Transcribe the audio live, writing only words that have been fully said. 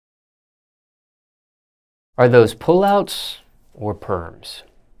Are those pullouts or perms?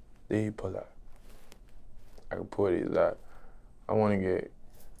 These pull out. I can pull these out. I want to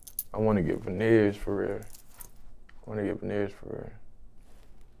get veneers for real.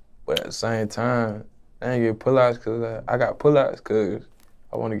 But at the same time, I ain't get pullouts because I got pullouts because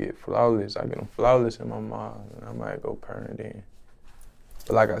I want to get flawless. I get them flawless in my mouth, and I might go perm then.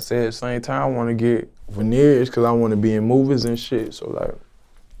 But like I said, at the same time, I want to get veneers because I want to be in movies and shit. So like,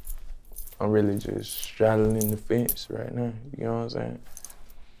 I'm really just straddling the fence right now. You know what I'm saying?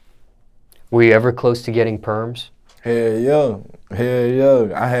 Were you ever close to getting perms? Hell yeah.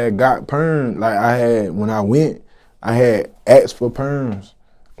 I had got perms. Like when I went, I had asked for perms.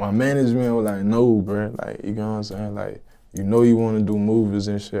 My management was like, no, bro. Like, you know what I'm saying? Like, you know you want to do movies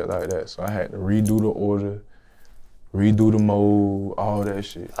and shit like that. So I had to redo the order, redo the mold, all that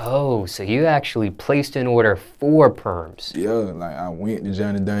shit. Oh, so you actually placed an order for perms. Yeah, like I went to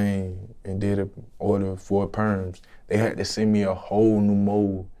Johnny Dane and did an order for perms. They had to send me a whole new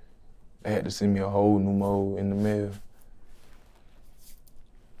mold. They had to send me a whole new mold in the mail.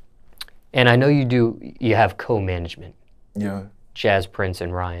 And I know you have co-management. Yeah. Jazz Prince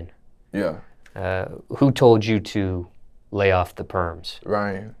and Ryan. Yeah. Who told you to lay off the perms?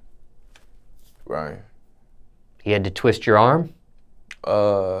 Ryan. He had to twist your arm?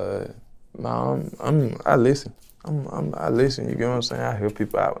 No, I listen. I listen, you get what I'm saying? I hear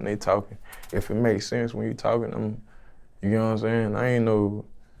people out when they talking. If it makes sense when you talking, you get what I'm saying?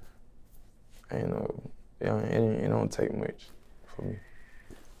 It don't take much for me.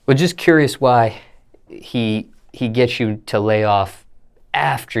 Well, just curious why he gets you to lay off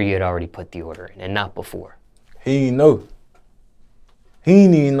after you had already put the order in and not before. He didn't know. He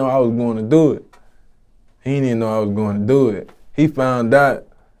didn't even know I was going to do it. He found out,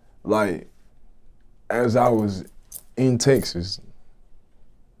 like, as I was in Texas.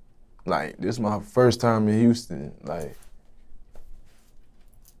 Like, this is my first time in Houston. Like,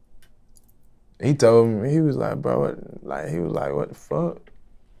 he told me, he was like, bro, what the fuck?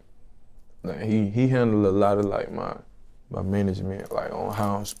 Like, he handled a lot of, like, my management, like, on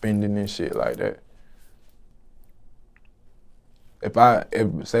how I'm spending and shit like that.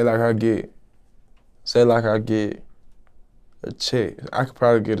 Say like I get a check, I could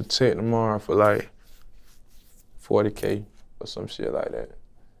probably get a check tomorrow for like 40K or some shit like that.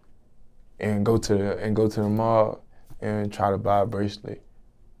 And go to the mall and try to buy a bracelet.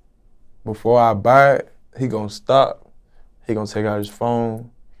 Before I buy it, he gonna stop. He gonna take out his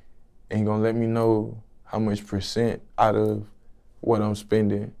phone and he gonna let me know how much percent out of what I'm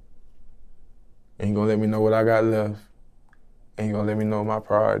spending. And he gonna let me know what I got left. And he gonna let me know my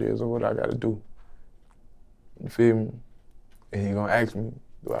priorities or what I gotta do. You feel me? And he gonna ask me,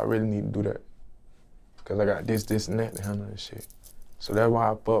 do I really need to do that? Cause I got this, and that to handle this shit. So that's why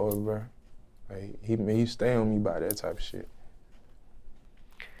I fuck with him, bro. Like, he stay on me by that type of shit.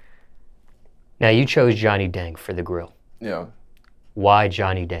 Now, you chose Johnny Dang for the grill. Yeah. Why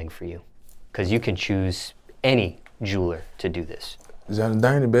Johnny Dang for you? Because you can choose any jeweler to do this. Johnny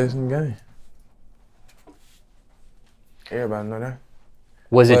Dang the best in the game. Everybody know that.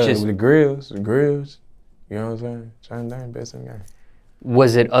 Was it just the grills, you know what I'm saying? Johnny Dang the best in the game.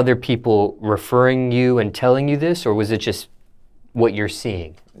 Was it other people referring you and telling you this, or was it just what you're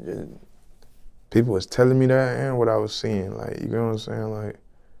seeing? Yeah. People was telling me that and what I was seeing. Like, you know what I'm saying? Like,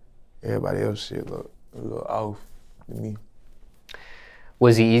 everybody else shit look a little off to me.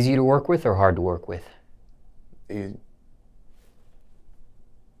 Was he easy to work with or hard to work with? Easy.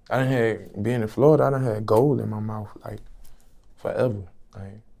 Being in Florida, I done had gold in my mouth, like, forever.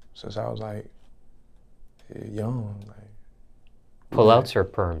 Like, since I was, like, young, like. Pullouts or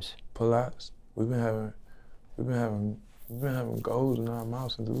perms? Pullouts. We've been having gold in our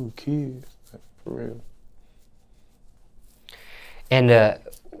mouth since we were kids, like, for real. And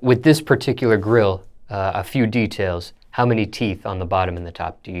with this particular grill, a few details. How many teeth on the bottom and the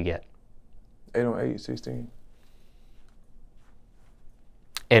top do you get? 8 on 8, 16.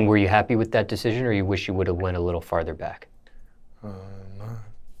 And were you happy with that decision, or you wish you would have went a little farther back? Nah.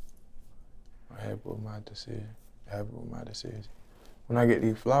 I'm happy with my decision. When I get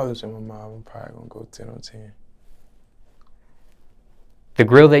these flowers in my mouth, I'm probably gonna go 10 on 10. The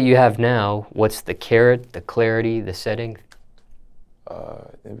grill that you have now, what's the carat, the clarity, the setting?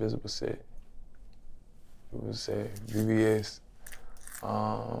 Invisible set. It was VVS.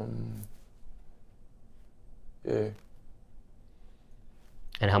 Yeah.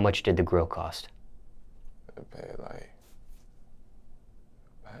 And how much did the grill cost? I paid like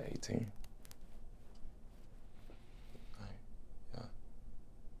about 18. Yeah.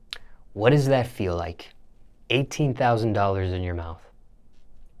 What does that feel like? $18,000 in your mouth.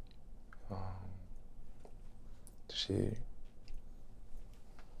 shit.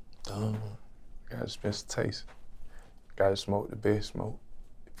 Gotta dispense the taste. Gotta smoke the best smoke.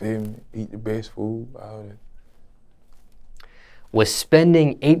 You feel me? Eat the best food, all that. Was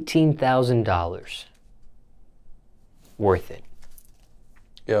spending $18,000 worth it?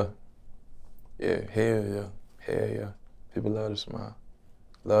 Yeah. Yeah, hell yeah. Hell yeah. People love to smile.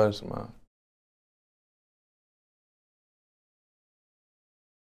 Love to smile.